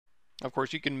Of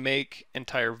course, you can make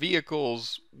entire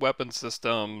vehicles, weapon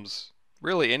systems,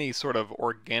 really any sort of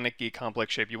organic-y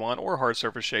complex shape you want, or hard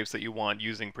surface shapes that you want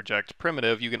using Project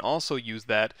Primitive. You can also use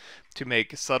that to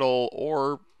make subtle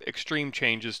or extreme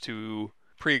changes to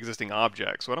pre-existing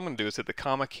objects. What I'm going to do is hit the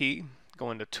comma key, go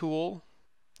into Tool.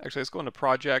 Actually, let's go into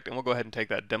Project, and we'll go ahead and take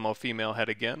that demo female head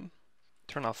again.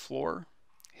 Turn off Floor,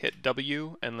 hit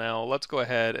W, and now let's go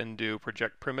ahead and do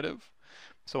Project Primitive.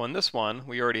 So in this one,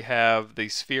 we already have the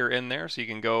sphere in there, so you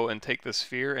can go and take the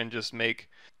sphere and just make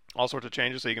all sorts of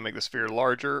changes. So you can make the sphere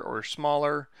larger or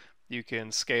smaller. You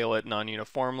can scale it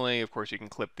non-uniformly. Of course, you can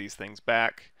clip these things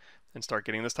back and start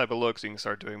getting this type of look. So you can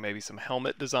start doing maybe some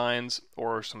helmet designs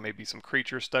or maybe some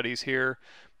creature studies here.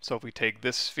 So if we take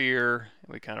this sphere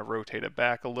and we kind of rotate it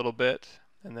back a little bit,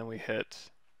 and then we hit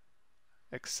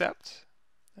accept,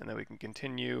 and then we can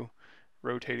continue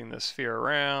rotating the sphere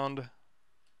around,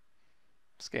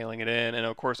 scaling it in, and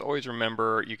of course always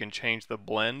remember you can change the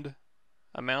blend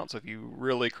amount. So if you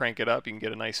really crank it up, you can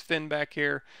get a nice fin back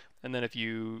here, and then if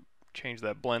you change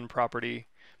that blend property,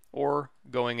 or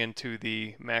going into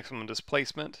the maximum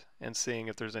displacement and seeing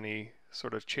if there's any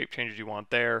sort of shape changes you want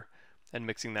there, and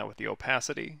mixing that with the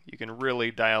opacity, you can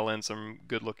really dial in some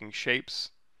good looking shapes.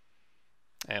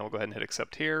 And we'll go ahead and hit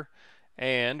accept here,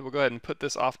 and we'll go ahead and put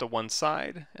this off to one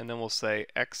side, and then we'll say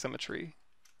X symmetry.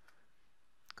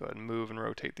 Go ahead and move and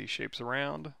rotate these shapes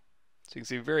around. So you can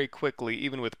see very quickly,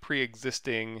 even with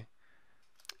pre-existing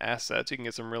assets, you can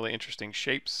get some really interesting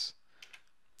shapes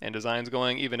and designs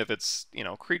going. Even if it's,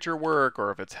 creature work, or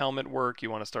if it's helmet work,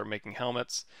 you want to start making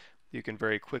helmets, you can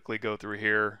very quickly go through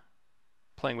here,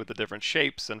 playing with the different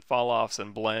shapes and fall-offs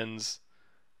and blends,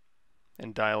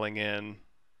 and dialing in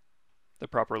the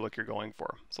proper look you're going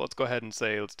for. So let's go ahead and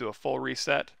say, let's do a full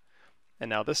reset. And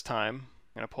now this time,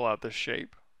 I'm going to pull out this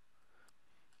shape.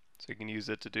 So you can use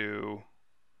it to do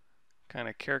kind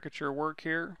of caricature work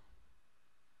here.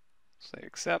 Say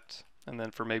accept. And then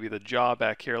for maybe the jaw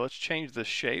back here, let's change this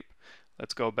shape.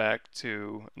 Let's go back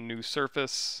to new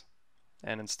surface,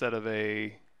 and instead of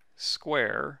a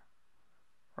square,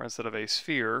 or instead of a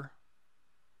sphere,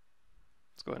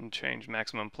 let's go ahead and change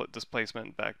maximum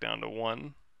displacement back down to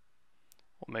 1.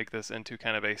 We'll make this into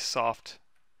kind of a soft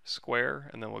square,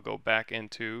 and then we'll go back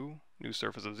into new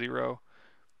surface of 0.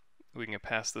 We can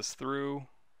pass this through,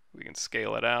 we can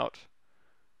scale it out.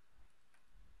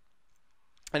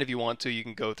 And if you want to, you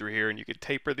can go through here and you can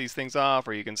taper these things off,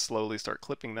 or you can slowly start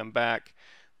clipping them back.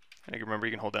 And remember,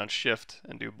 you can hold down Shift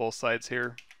and do both sides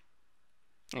here,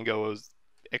 and go as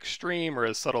extreme or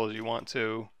as subtle as you want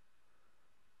to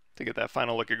get that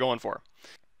final look you're going for.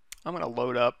 I'm going to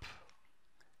load up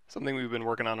something we've been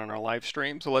working on our live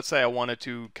stream. So let's say I wanted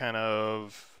to kind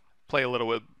of play a little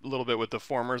bit with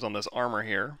deformers on this armor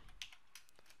here.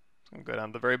 So I'm going to go down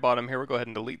to the very bottom here. We'll go ahead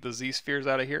and delete the Z spheres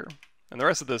out of here. And the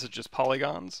rest of this is just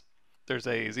polygons. There's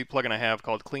a Z plugin I have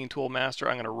called Clean Tool Master.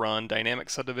 I'm going to run dynamic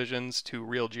subdivisions to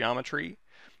real geometry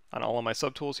on all of my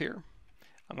subtools here.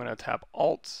 I'm going to tap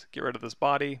Alt, get rid of this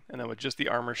body, and then with just the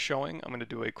armor showing, I'm going to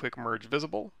do a quick merge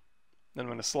visible. Then I'm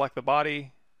going to select the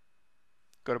body,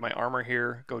 go to my armor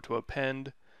here, go to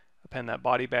append that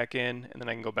body back in, and then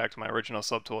I can go back to my original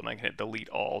subtool and I can hit delete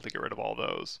all to get rid of all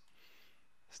those.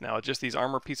 So now just these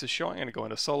armor pieces showing, I'm going to go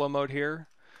into solo mode here.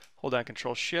 Hold down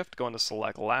Control Shift, go into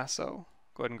Select Lasso.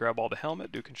 Go ahead and grab all the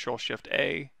helmet, do Control Shift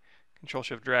A, Control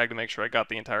Shift drag to make sure I got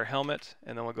the entire helmet,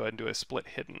 and then we'll go ahead and do a split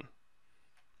hidden.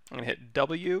 I'm going to hit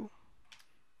W,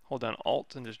 hold down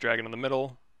Alt and just drag it in the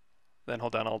middle, then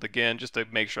hold down Alt again just to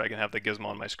make sure I can have the gizmo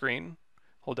on my screen.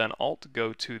 Hold down Alt,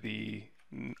 go to the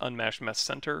Unmatched Mesh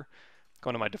Center,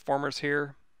 go into my deformers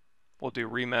here. We'll do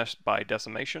Remesh by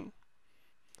Decimation.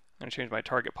 I'm going to change my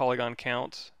target polygon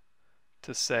count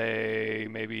to say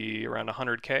maybe around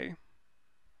 100K. I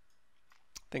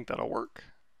think that'll work.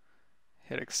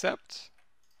 Hit accept,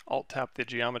 Alt tap the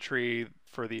geometry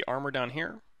for the armor down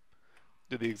here.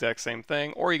 Do the exact same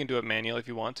thing, or you can do it manually if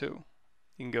you want to.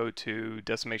 You can go to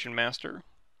Decimation Master,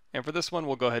 and for this one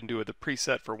we'll go ahead and do the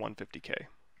preset for 150K.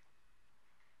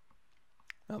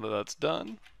 Now that that's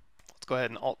done, let's go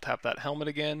ahead and Alt tap that helmet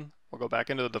again. We'll go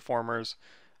back into the deformers.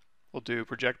 We'll do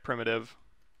Project Primitive,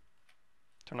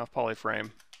 turn off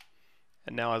Polyframe,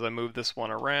 and now as I move this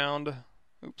one around,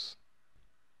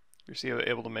 you're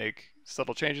able to make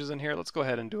subtle changes in here. Let's go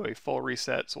ahead and do a full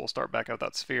reset. So we'll start back out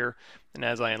that sphere, and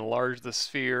as I enlarge the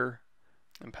sphere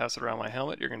and pass it around my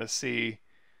helmet, you're going to see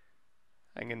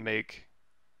I can make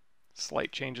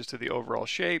slight changes to the overall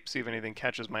shape, see if anything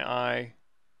catches my eye.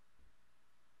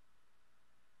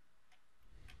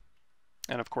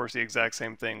 And of course the exact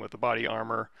same thing with the body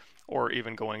armor, or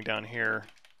even going down here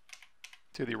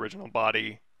to the original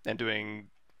body and doing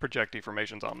project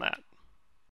deformations on that.